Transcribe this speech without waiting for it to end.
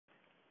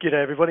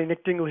G'day everybody,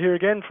 Nick Dingle here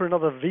again for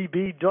another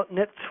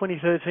VB.NET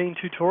 2013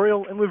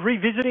 tutorial, and we're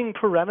revisiting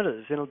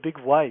parameters in a big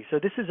way. So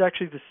this is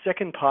actually the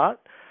second part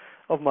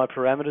of my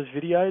parameters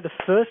video. The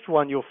first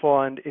one you'll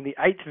find in the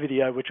 8th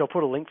video, which I'll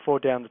put a link for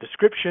down in the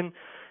description,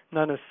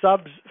 known as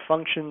subs,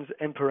 functions,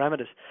 and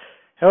parameters.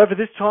 However,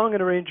 this time I'm going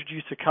to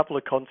reintroduce a couple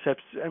of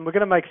concepts, and we're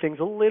going to make things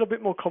a little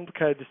bit more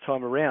complicated this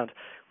time around.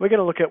 We're going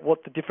to look at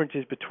what the difference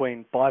is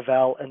between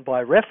ByVal and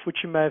ByRef, which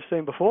you may have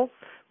seen before.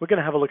 We're going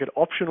to have a look at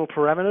optional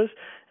parameters,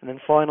 and then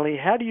finally,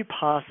 how do you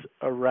pass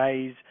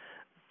arrays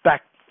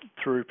back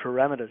through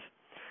parameters?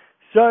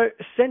 So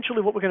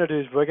essentially what we're going to do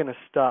is we're going to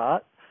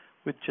start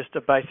with just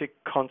a basic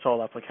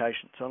console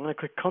application. So I'm going to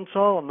click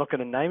console. I'm not going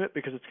to name it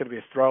because it's going to be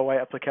a throwaway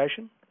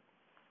application.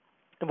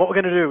 And what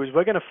we're going to do is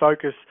we're going to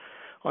focus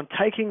on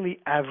taking the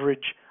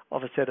average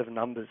of a set of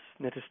numbers.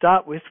 Now to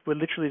start with, we're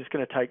literally just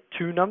going to take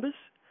two numbers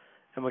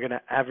and we're going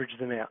to average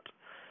them out.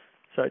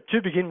 So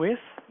to begin with,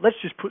 let's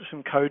just put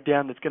some code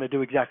down that's going to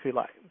do exactly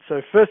like.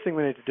 So first thing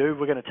we need to do,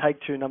 we're going to take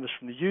two numbers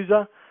from the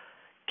user,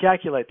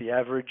 calculate the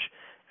average,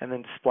 and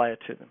then display it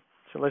to them.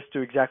 So let's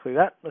do exactly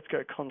that. Let's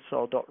go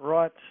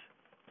console.write.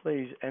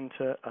 Please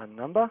enter a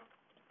number.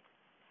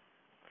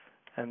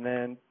 And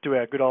then do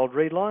our good old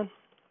read line.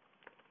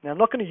 Now I'm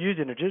not going to use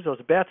integers, I was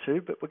about to,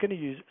 but we're going to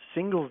use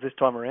singles this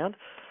time around.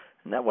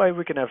 And that way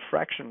we can have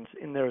fractions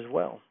in there as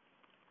well.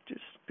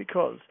 Just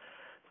because.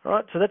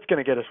 Alright, so that's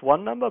going to get us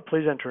one number.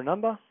 Please enter a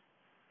number.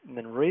 And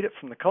then read it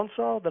from the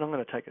console. Then I'm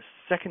going to take a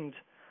second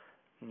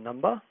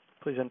number.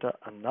 Please enter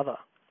another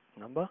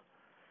number.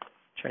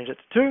 Change it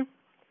to 2. And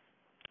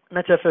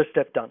that's our first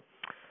step done.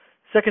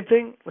 Second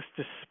thing, let's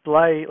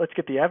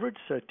get the average.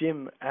 So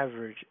dim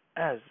average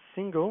as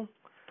single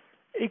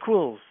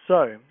equals.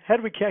 So how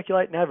do we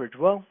calculate an average?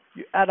 Well,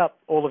 you add up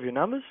all of your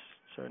numbers.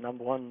 So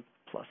number 1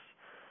 plus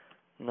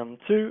number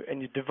 2.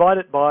 And you divide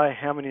it by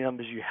how many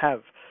numbers you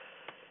have.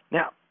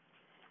 Now,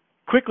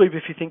 quickly,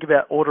 if you think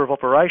about order of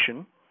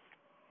operation,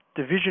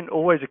 division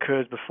always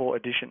occurs before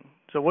addition.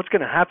 So what's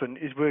going to happen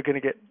is we're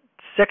going to get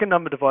second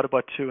number divided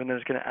by 2, and then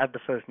it's going to add the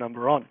first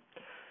number on.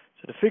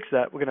 So to fix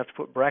that, we're going to have to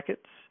put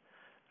brackets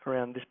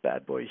around this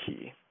bad boy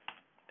here.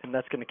 And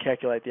that's going to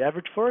calculate the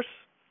average for us.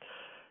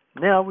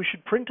 Now we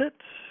should print it.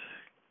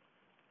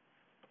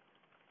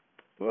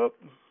 Whoop,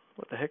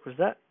 what the heck was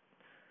that?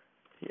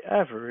 The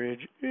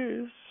average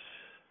is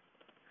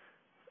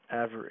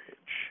average.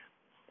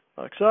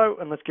 Like so,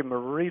 and let's give them a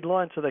read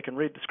line so they can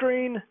read the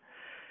screen.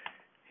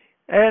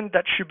 And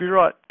that should be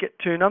right. Get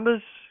two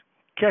numbers,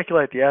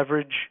 calculate the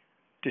average,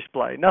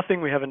 display.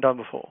 Nothing we haven't done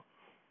before.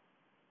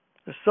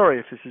 Sorry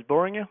if this is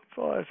boring you.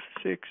 5,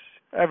 6,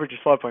 average is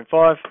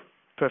 5.5.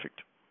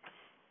 Perfect.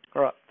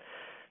 Alright.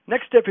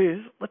 Next step is,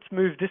 let's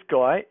move this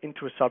guy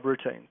into a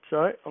subroutine.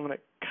 So I'm going to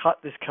cut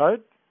this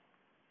code.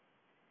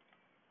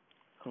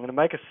 I'm going to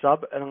make a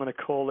sub, and I'm going to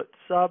call it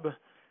sub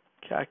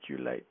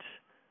calculate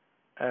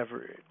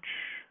average.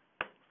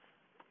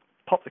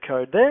 Pop the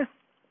code there.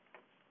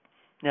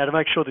 Now to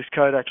make sure this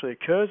code actually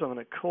occurs, I'm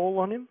going to call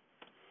on him.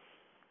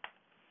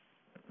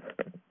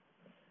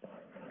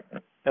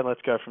 And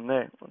let's go from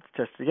there. Let's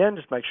test it again,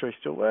 just make sure he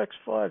still works.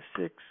 5,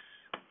 6,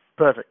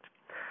 perfect.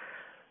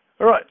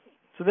 Alright,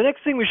 so the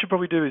next thing we should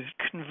probably do is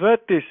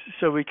convert this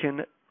so we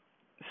can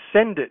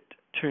send it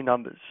to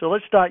numbers. So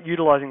let's start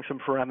utilizing some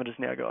parameters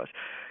now, guys.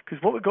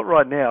 Because what we've got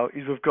right now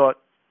is we've got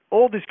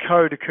all this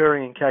code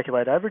occurring in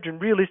calculate average, and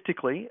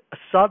realistically, a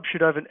sub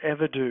should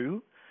ever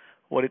do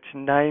what its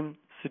name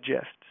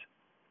suggests.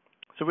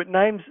 So its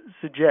name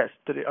suggests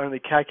that it only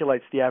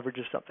calculates the average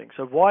of something.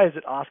 So why is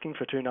it asking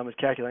for two numbers,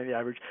 calculating the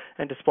average,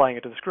 and displaying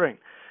it to the screen?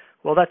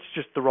 Well, that's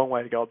just the wrong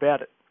way to go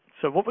about it.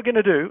 So what we're going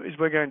to do is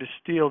we're going to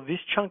steal this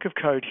chunk of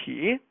code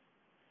here, and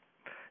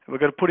we're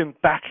going to put him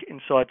back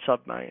inside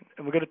submain,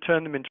 and we're going to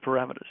turn them into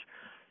parameters.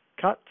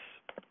 Cut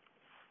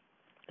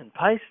and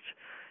paste.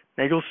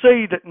 Now you'll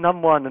see that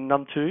num1 and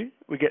num2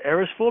 we get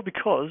errors for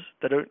because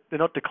they're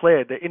not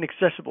declared, they're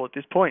inaccessible at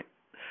this point.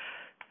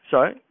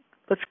 So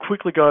let's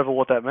quickly go over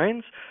what that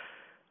means.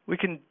 We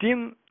can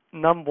dim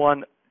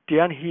num1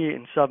 down here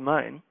in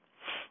submain,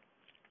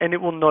 and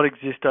it will not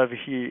exist over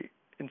here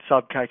in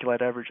sub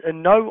calculate average.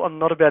 And no, I'm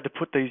not about to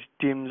put these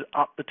dims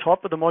up the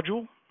top of the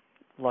module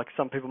like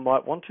some people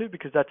might want to,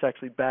 because that's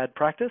actually bad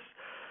practice.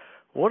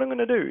 What I'm going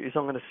to do is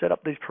I'm going to set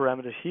up these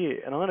parameters here,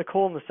 and I'm going to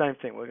call them the same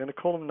thing. We're going to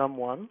call them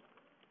num1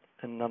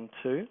 and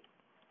num2.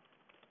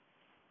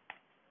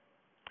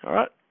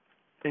 Alright,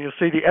 and you'll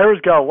see the errors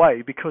go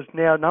away because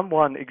now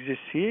num1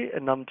 exists here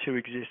and num2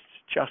 exists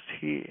just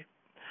here.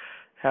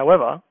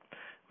 However,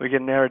 we get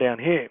an error down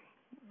here.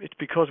 It's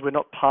because we're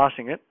not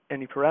passing it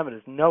any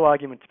parameters. No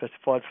argument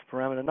specified for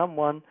parameter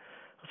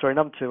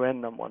num2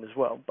 and num1 as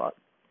well, but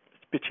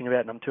it's bitching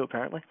about num2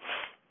 apparently.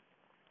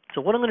 So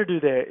what I'm going to do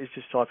there is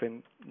just type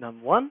in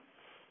num1.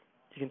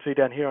 You can see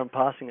down here I'm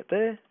passing it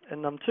there,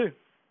 and num2.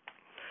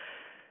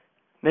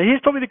 Now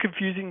here's probably the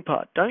confusing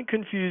part. Don't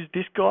confuse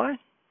this guy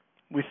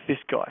with this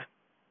guy.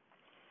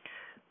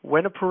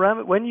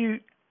 When you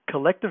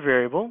collect a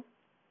variable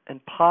and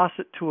pass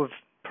it to a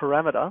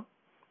parameter,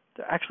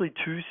 They're actually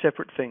two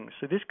separate things.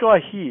 So this guy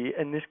here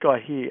and this guy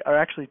here are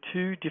actually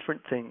two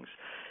different things.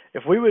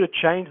 If we were to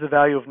change the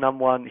value of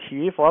num1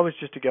 here, if I was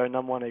just to go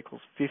num1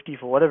 equals 50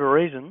 for whatever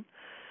reason,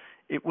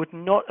 it would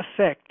not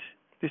affect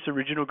this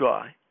original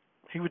guy.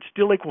 He would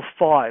still equal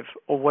 5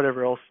 or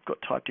whatever else got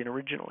typed in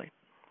originally.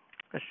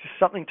 That's just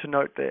something to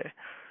note there.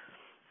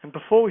 And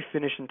before we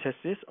finish and test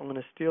this, I'm going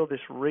to steal this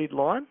read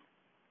line,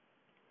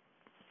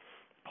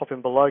 pop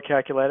in below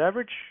calculate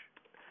average,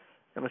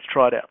 and let's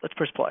try it out. Let's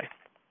press play.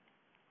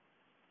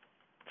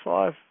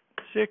 5,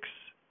 6,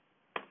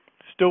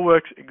 still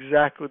works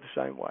exactly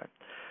the same way.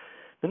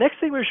 The next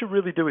thing we should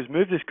really do is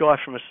move this guy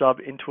from a sub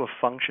into a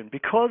function,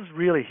 because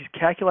really he's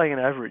calculating an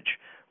average.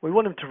 We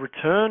want him to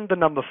return the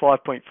number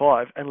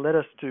 5.5 and let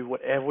us do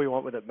whatever we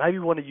want with it. Maybe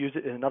we want to use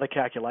it in another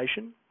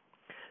calculation.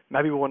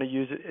 Maybe we want to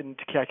use it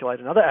to calculate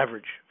another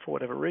average for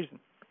whatever reason.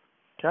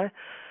 Okay?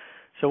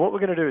 So what we're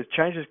going to do is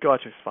change this guy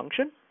to a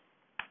function.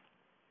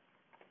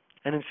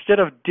 And instead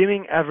of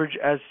dimming average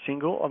as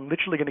single, I'm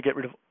literally going to get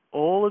rid of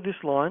all of this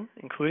line,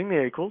 including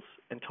the equals,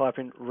 and type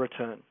in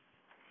return.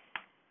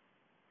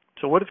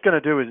 So what it's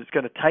going to do is it's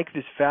going to take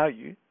this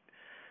value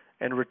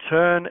and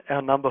return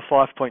our number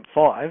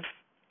 5.5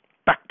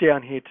 back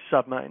down here to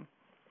submain.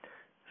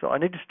 So I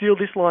need to steal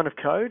this line of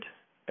code,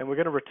 and we're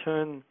going to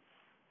return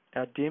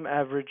our dim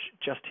average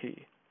just here.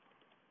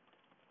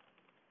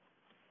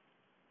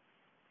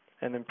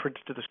 And then print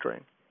it to the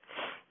screen.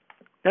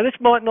 Now this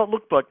might not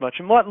look like much.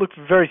 It might look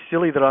very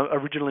silly that I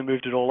originally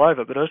moved it all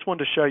over, but I just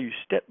wanted to show you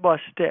step by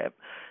step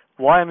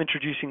why I'm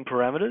introducing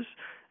parameters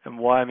and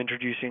why I'm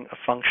introducing a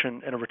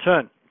function and a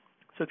return.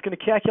 So it's going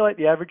to calculate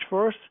the average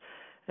for us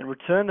and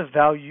return the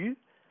value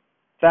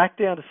back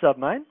down to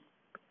submain,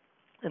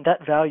 and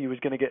that value is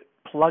going to get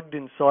plugged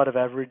inside of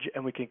average,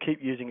 and we can keep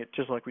using it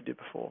just like we did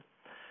before.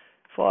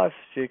 5,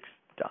 6,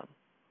 done.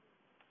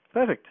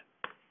 Perfect.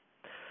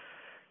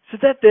 So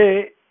that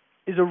there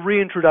is a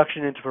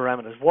reintroduction into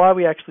parameters, why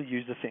we actually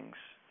use the things.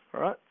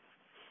 All right.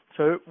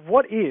 So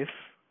what if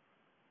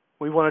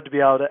we wanted to be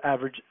able to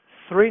average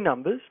 3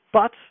 numbers,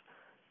 but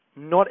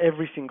not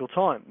every single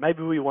time?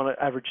 Maybe we want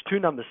to average 2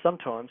 numbers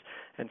sometimes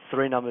and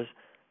 3 numbers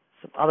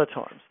some other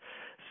times.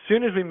 As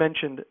soon as we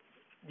mentioned,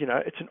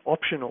 it's an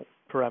optional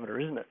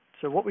parameter, isn't it?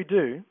 So what we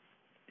do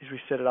is we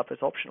set it up as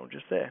optional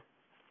just there.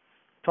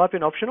 Type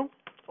in optional.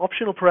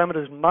 Optional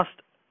parameters must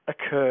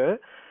occur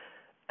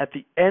at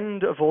the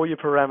end of all your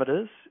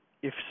parameters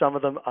if some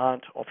of them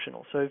aren't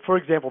optional. So for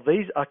example,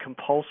 these are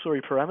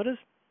compulsory parameters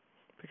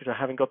because I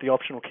haven't got the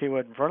optional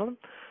keyword in front of them.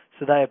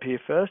 So they appear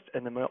first,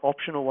 and then my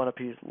optional one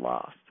appears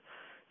last.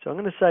 So I'm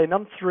going to say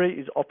num3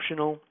 is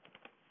optional,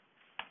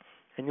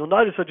 and you'll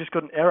notice I just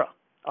got an error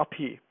up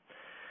here.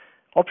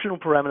 Optional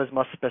parameters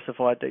must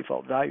specify a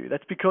default value.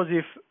 That's because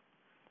if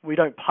we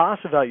don't pass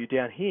a value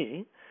down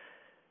here,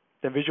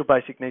 then Visual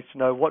Basic needs to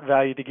know what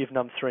value to give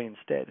num3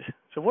 instead.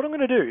 So what I'm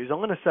going to do is I'm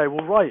going to say,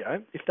 well,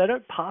 rightio, if they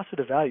don't pass it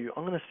a value,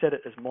 I'm going to set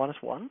it as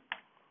 -1.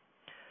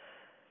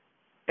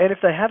 And if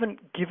they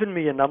haven't given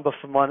me a number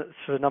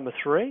for number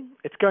 3,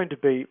 it's going to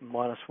be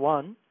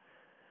 -1,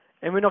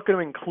 and we're not going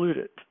to include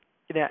it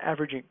in our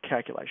averaging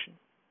calculation.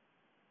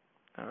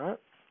 All right.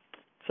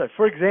 So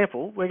for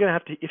example, we're going to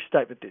have to if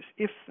statement this.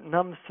 If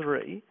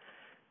num3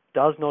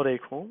 does not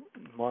equal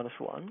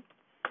 -1,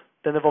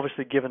 then they've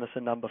obviously given us a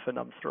number for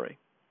num3.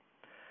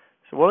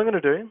 So what I'm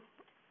going to do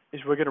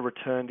is we're going to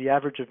return the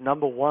average of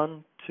number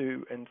 1,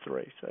 2, and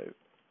 3. So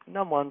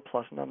num1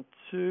 plus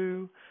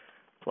num2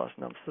 plus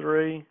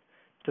num3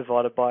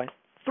 divided by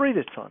 3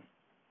 this time.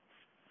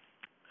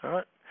 All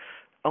right.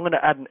 I'm going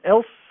to add an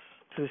else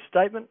to this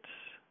statement,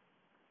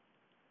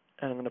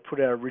 and I'm going to put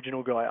our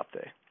original guy up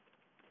there.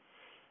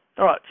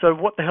 All right. So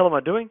what the hell am I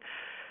doing?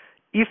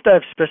 If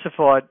they've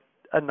specified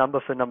a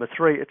number for number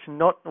 3, it's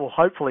not, well,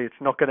 hopefully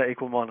it's not going to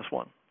equal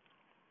 -1.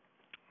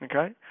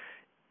 Okay.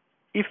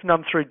 If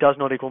num3 does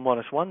not equal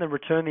 -1, then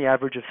return the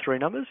average of 3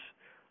 numbers.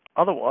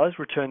 Otherwise,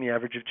 return the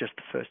average of just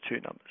the first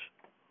 2 numbers.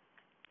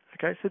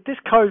 Okay, so this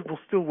code will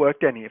still work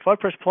down here. If I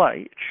press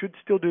play, it should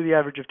still do the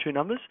average of 2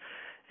 numbers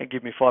and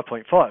give me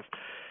 5.5.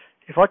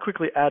 If I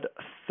quickly add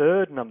a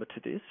 3rd number to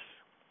this,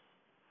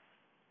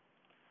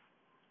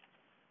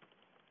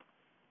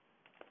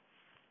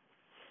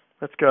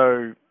 let's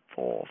go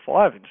for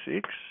 5 and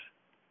 6,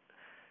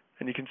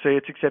 and you can see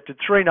it's accepted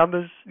 3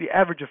 numbers. The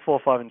average of 4,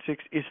 5, and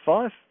 6 is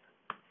 5.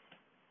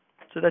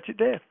 So that's it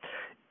there.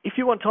 If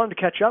you want time to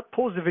catch up,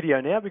 pause the video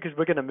now because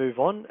we're going to move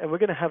on and we're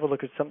going to have a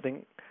look at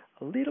something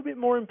a little bit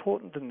more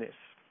important than this.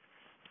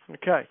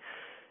 Okay,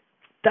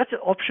 that's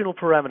optional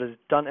parameters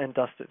done and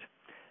dusted.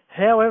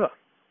 However,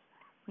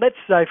 let's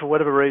say for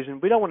whatever reason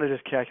we don't want to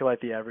just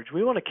calculate the average.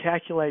 We want to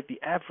calculate the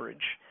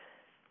average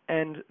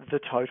and the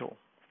total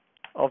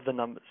of the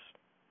numbers.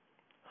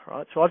 All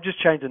right, so I've just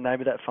changed the name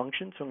of that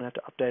function, so I'm going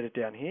to have to update it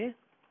down here.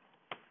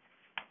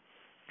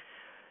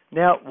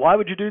 Now, why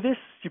would you do this?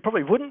 You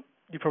probably wouldn't.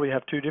 You probably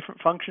have 2 different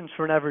functions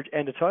for an average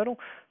and a total,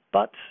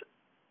 but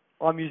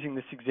I'm using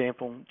this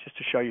example just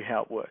to show you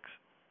how it works.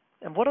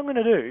 And what I'm going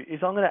to do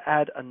is I'm going to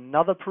add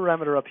another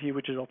parameter up here,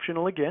 which is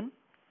optional again,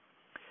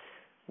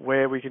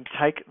 where we can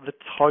take the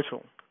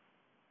total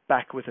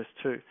back with us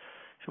too.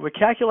 So we're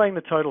calculating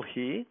the total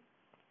here,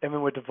 and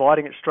then we're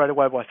dividing it straight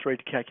away by 3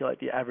 to calculate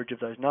the average of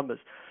those numbers.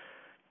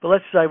 But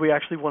let's say we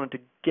actually wanted to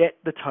get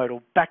the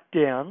total back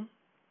down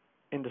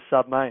into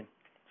submain.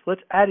 So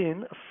let's add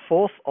in a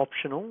fourth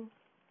optional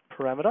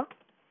parameter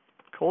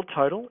called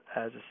total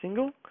as a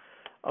single.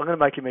 I'm going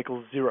to make him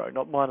equal 0,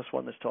 not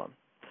 -1 this time.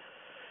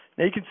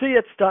 Now you can see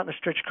it's starting to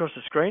stretch across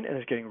the screen and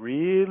it's getting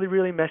really,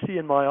 really messy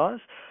in my eyes.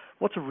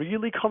 What's a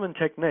really common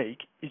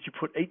technique is you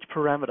put each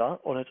parameter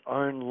on its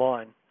own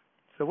line.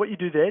 So what you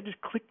do there,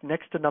 just click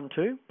next to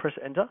num2, press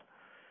enter,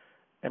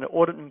 and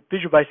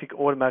Visual Basic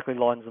automatically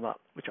lines them up,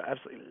 which I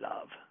absolutely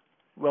love.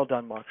 Well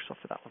done,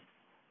 Microsoft, for that one.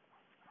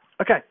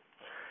 Okay,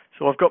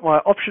 so I've got my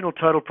optional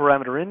total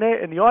parameter in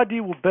there, and the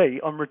idea will be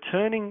I'm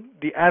returning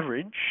the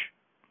average,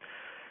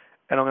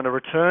 and I'm going to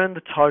return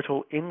the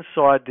total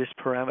inside this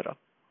parameter.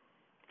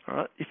 All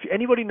right. If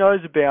anybody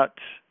knows about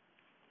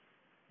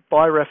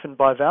ByRef and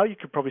ByVal, you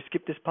could probably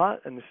skip this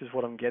part, and this is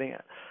what I'm getting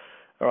at.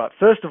 All right,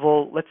 first of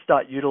all, let's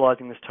start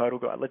utilizing this total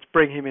guy. Let's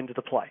bring him into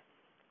the play.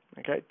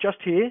 Okay, just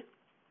here.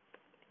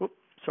 Whoop,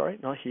 sorry,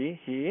 not here,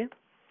 here.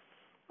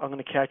 I'm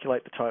going to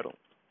calculate the total.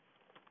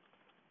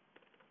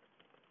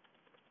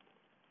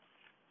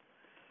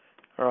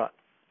 All right,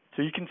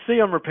 so you can see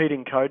I'm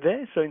repeating code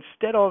there. So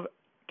instead of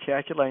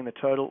calculating the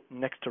total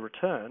next to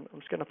return, I'm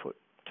just going to put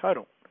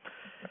total.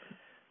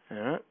 All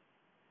right,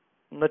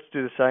 and let's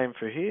do the same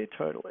for here.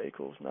 Total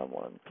equals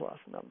num1 plus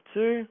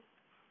num2.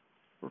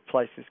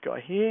 Replace this guy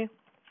here.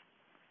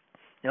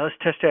 Now let's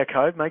test our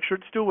code, make sure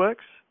it still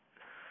works.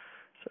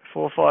 So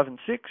 4, 5, and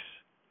 6.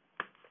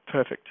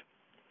 Perfect.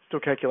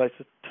 Still calculates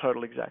the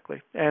total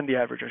exactly, and the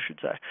average, I should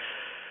say.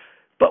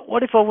 But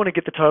what if I want to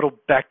get the total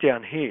back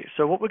down here?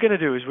 So what we're going to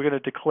do is we're going to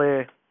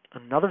declare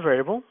another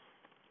variable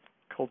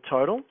called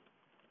total.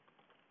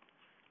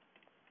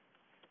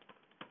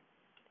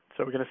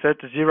 So we're going to set it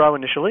to 0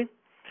 initially,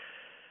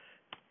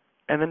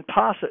 and then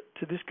pass it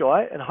to this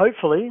guy, and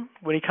hopefully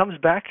when he comes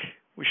back,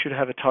 we should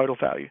have a total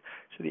value.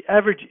 So the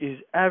average is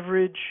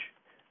average,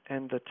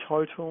 and the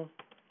total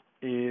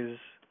is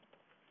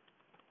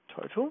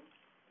total.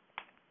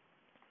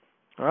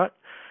 All right.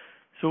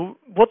 So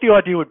what the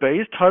idea would be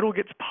is total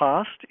gets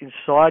passed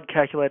inside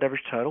calculate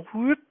average total,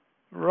 whoop,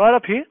 right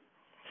up here.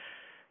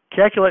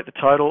 Calculate the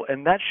total,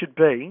 and that should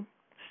be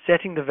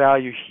setting the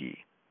value here.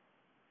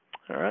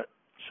 All right.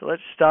 So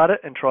let's start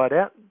it and try it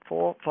out.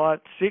 4, 5,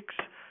 6,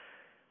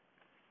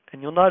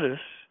 and you'll notice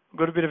we've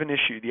got a bit of an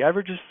issue. The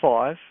average is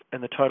 5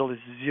 and the total is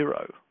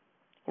 0.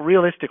 Well,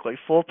 realistically,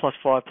 4 plus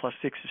 5 plus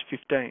 6 is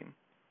 15.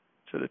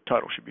 So the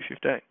total should be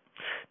 15.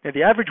 Now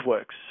the average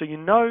works, so you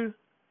know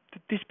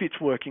that this bit's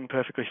working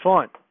perfectly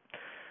fine.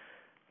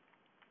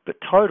 But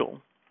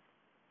total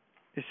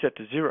is set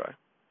to 0.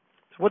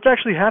 So what's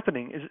actually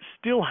happening is it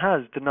still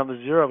has the number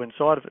 0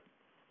 inside of it.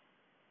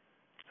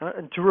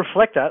 And to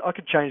reflect that, I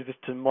could change this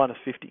to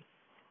 -50.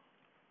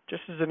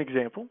 Just as an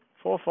example,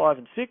 4, 5,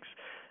 and 6.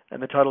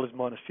 And the total is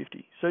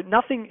 -50. So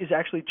nothing is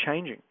actually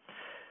changing.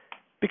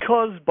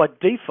 Because by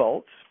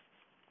default,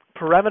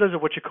 parameters are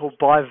what you call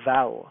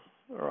ByVal,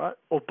 all right,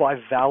 or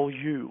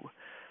ByValue.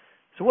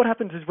 So what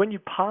happens is when you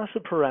pass a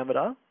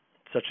parameter,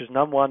 such as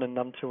num1 and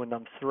num2 and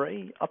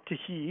num3, up to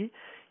here,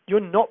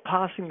 you're not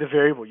passing the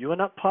variable. You are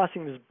not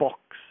passing this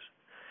box.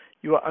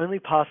 You are only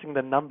passing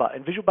the number.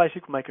 And Visual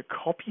Basic will make a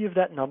copy of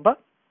that number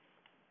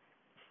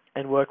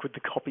and work with the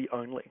copy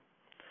only.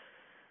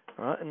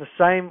 All right, and the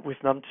same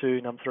with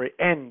num2, num3,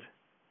 and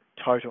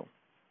total.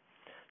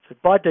 So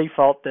by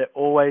default, they're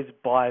always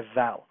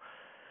ByVal.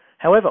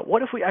 However,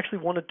 what if we actually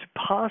wanted to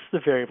pass the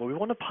variable? We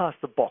want to pass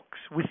the box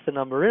with the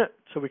number in it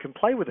so we can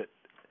play with it.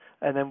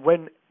 And then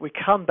when we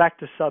come back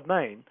to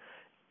submain,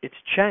 it's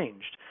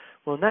changed.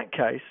 Well, in that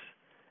case,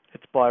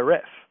 it's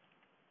ByRef.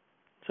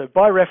 So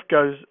ByRef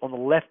goes on the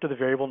left of the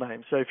variable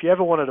name. So if you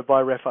ever wanted a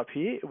ByRef up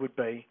here, it would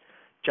be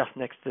just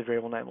next to the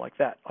variable name like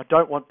that. I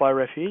don't want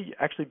ByRef here. You're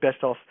actually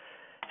best off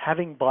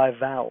having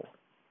ByVal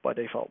by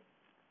default.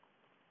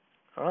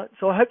 All right,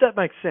 so I hope that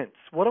makes sense.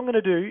 What I'm going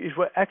to do is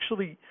we're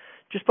actually,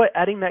 just by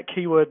adding that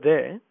keyword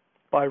there,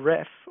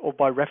 ByRef or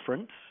by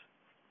reference,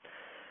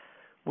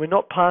 we're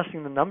not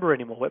passing the number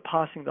anymore. We're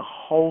passing the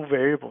whole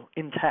variable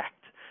intact.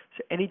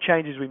 So any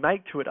changes we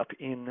make to it up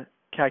in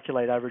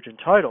calculate average and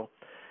total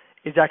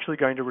is actually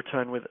going to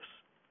return with us.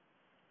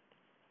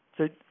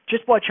 So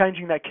just by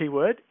changing that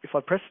keyword, if I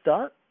press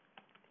start,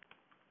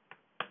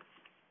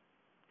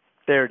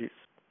 there it is.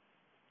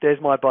 There's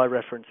my by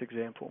reference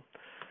example.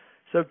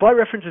 So by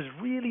reference is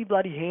really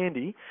bloody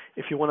handy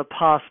if you want to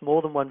pass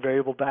more than one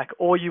variable back,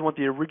 or you want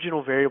the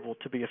original variable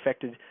to be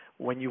affected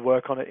when you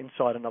work on it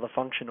inside another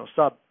function or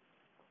sub.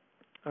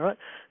 All right,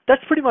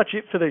 that's pretty much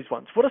it for these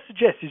ones. What I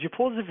suggest is you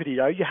pause the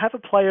video, you have a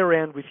play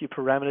around with your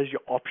parameters, your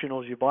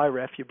optionals, your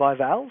ByRef, your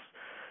ByVals.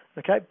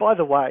 Okay, by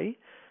the way,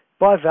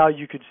 ByVal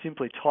you could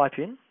simply type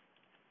in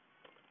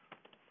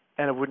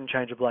and it wouldn't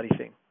change a bloody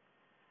thing.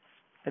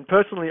 And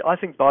personally, I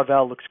think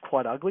ByVal looks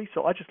quite ugly,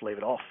 so I just leave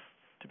it off,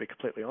 to be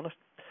completely honest.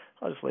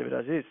 I just leave it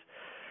as is.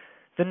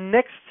 The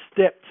next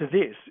step to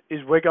this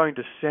is we're going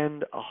to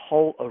send a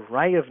whole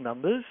array of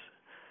numbers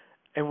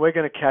and we're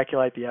going to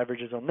calculate the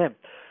averages on them.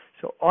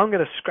 So I'm going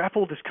to scrap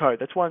all this code.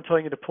 That's why I'm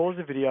telling you to pause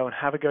the video and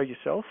have a go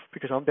yourself,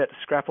 because I'm about to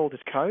scrap all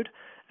this code,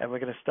 and we're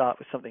going to start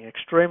with something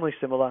extremely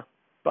similar,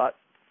 but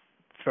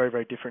very,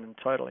 very different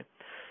totally.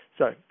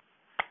 So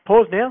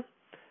pause now,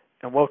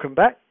 and welcome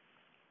back.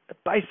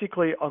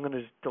 Basically, I'm going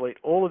to delete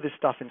all of this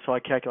stuff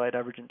inside calculate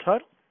average and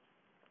total,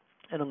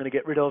 and I'm going to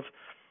get rid of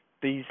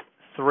these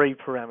 3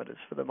 parameters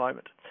for the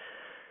moment.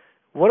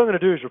 What I'm going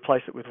to do is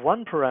replace it with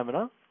one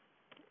parameter,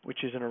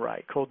 which is an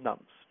array called nums.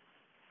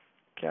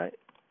 Okay,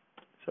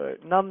 so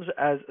nums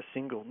as a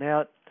single.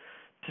 Now,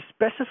 to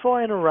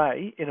specify an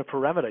array in a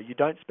parameter, you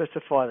don't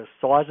specify the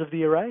size of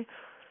the array.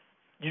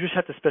 You just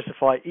have to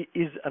specify it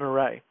is an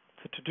array.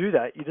 So to do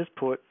that, you just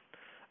put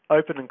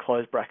open and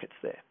close brackets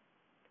there.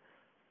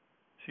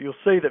 So you'll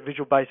see that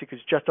Visual Basic has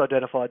just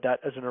identified that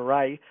as an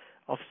array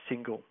of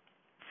single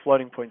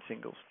floating point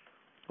singles,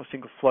 or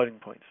single floating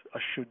points, I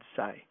should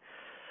say.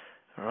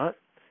 All right.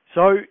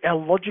 So our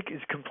logic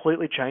is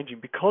completely changing.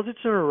 Because it's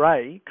an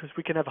array, because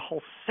we can have a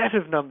whole set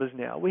of numbers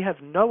now, we have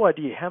no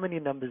idea how many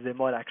numbers there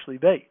might actually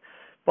be.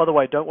 By the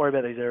way, don't worry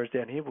about these errors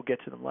down here. We'll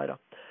get to them later.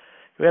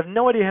 We have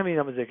no idea how many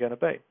numbers they're going to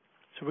be.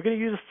 So we're going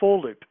to use a for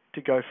loop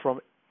to go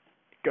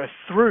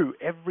through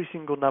every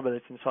single number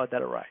that's inside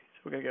that array.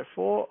 So we're going to go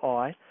for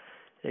I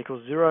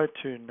equals 0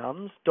 to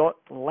nums dot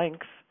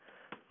length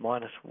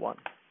minus 1.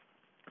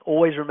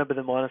 Always remember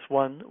the minus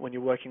 1 when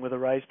you're working with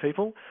arrays,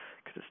 people,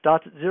 because it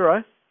starts at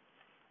 0.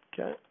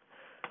 Okay.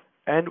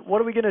 And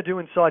what are we going to do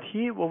inside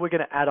here? Well, we're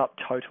going to add up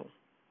total.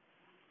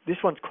 This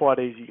one's quite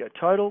easy. You go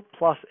total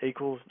plus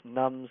equals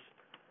nums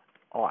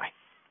I.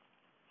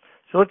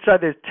 So let's say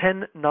there's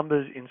 10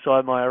 numbers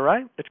inside my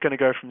array. It's going to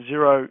go from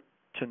 0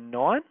 to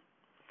 9.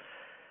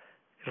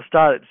 It'll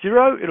start at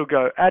 0. It'll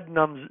go add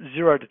nums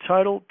 0 to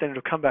total. Then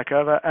it'll come back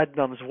over, add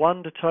nums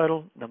 1 to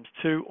total, nums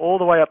 2, all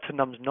the way up to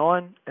nums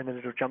 9. And then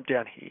it'll jump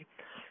down here,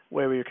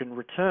 where we can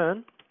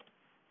return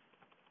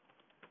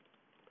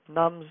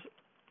nums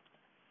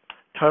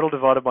total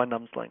divided by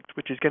nums length,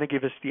 which is going to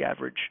give us the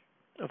average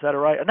of that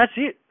array. And that's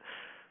it.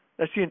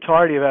 That's the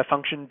entirety of our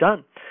function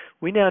done.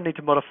 We now need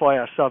to modify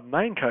our sub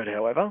main code,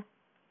 however,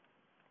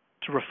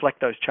 to reflect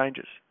those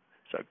changes.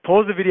 So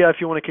pause the video if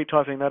you want to keep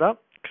typing that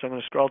up, because I'm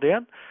going to scroll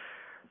down,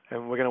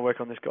 and we're going to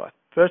work on this guy.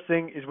 First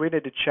thing is we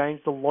need to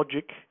change the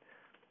logic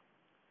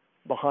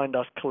behind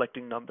us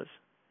collecting numbers.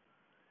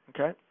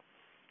 Okay?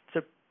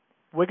 So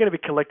we're going to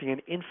be collecting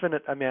an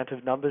infinite amount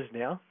of numbers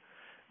now.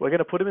 We're going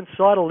to put them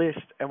inside a list,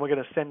 and we're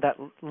going to send that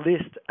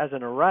list as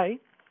an array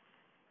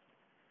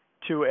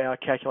to our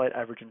calculate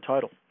average and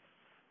total.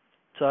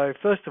 So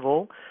first of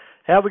all,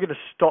 how are we going to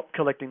stop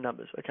collecting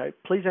numbers? Okay,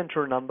 please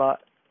enter a number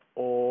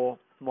or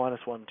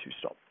 -1 to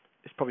stop.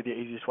 It's probably the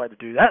easiest way to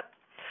do that.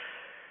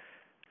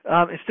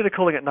 Instead of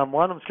calling it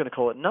num1, I'm just going to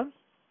call it num.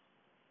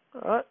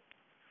 All right,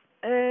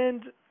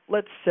 and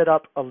let's set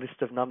up a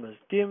list of numbers.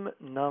 Dim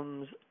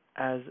nums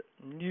as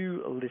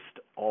new list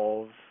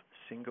of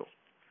single.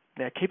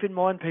 Now keep in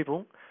mind,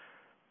 people,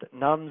 that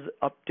nums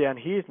up down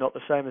here is not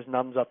the same as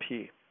nums up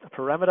here. A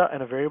parameter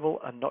and a variable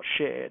are not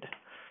shared,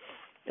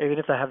 even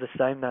if they have the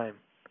same name.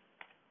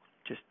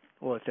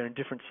 Well, if they're in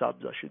different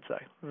subs, I should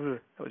say. Ugh,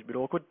 that was a bit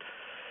awkward.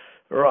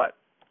 All right.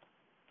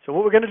 So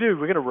what we're going to do,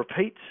 we're going to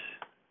repeat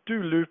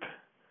do loop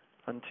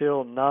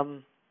until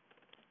num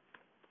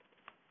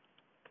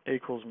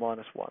equals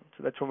 -1.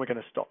 So that's when we're going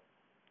to stop.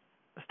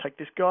 Let's take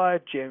this guy,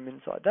 jam him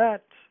inside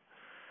that.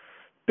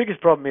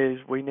 Biggest problem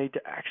is we need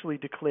to actually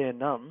declare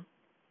num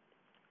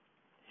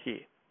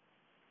here.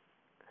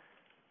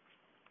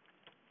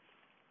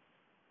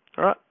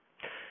 All right.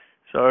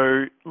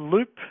 So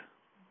loop,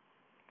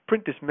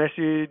 print this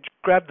message,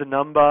 grab the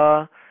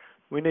number.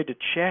 We need to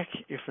check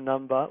if a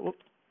number,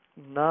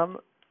 num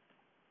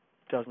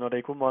does not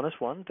equal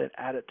 -1, then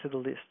add it to the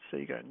list. So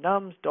you go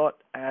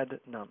nums.add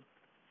num.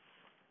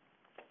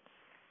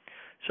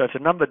 So if the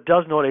number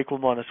does not equal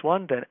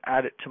 -1, then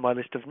add it to my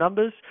list of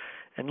numbers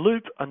and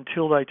loop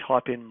until they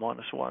type in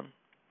 -1.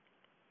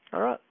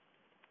 All right.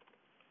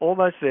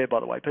 Almost there, by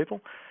the way,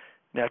 people.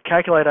 Now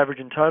calculate average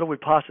and total. We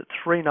passed it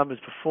 3 numbers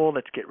before.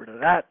 Let's get rid of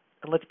that.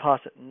 And let's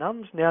pass it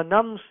nums. Now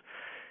nums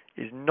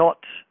is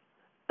not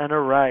an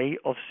array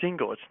of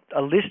single.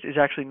 A list is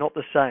actually not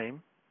the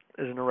same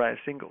as an array of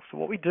singles. So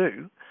what we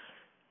do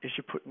is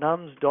you put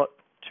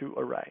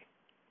nums.toArray.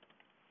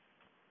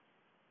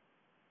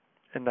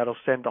 And that'll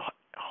send the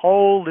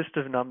whole list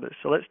of numbers.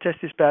 So let's test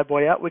this bad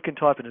boy out. We can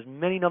type in as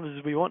many numbers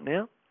as we want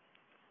now.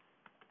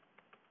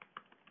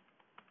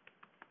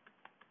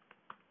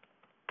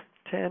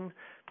 10,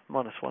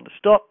 -1 to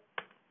stop.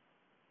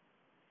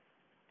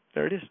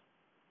 There it is.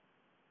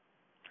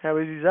 How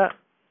easy is that?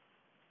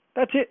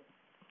 That's it.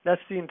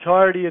 That's the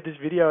entirety of this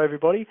video,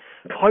 everybody.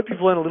 I hope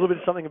you've learned a little bit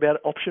of something about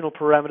optional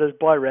parameters,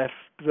 ByRef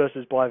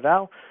versus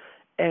ByVal,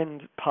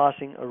 and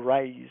passing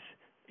arrays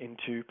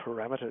into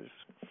parameters.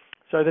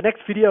 So the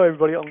next video,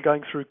 everybody, I'm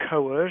going through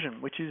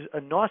coercion, which is a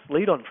nice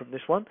lead-on from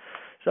this one.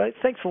 So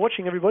thanks for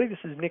watching, everybody.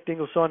 This is Nick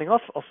Dingle signing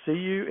off. I'll see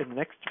you in the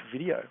next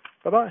video.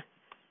 Bye-bye.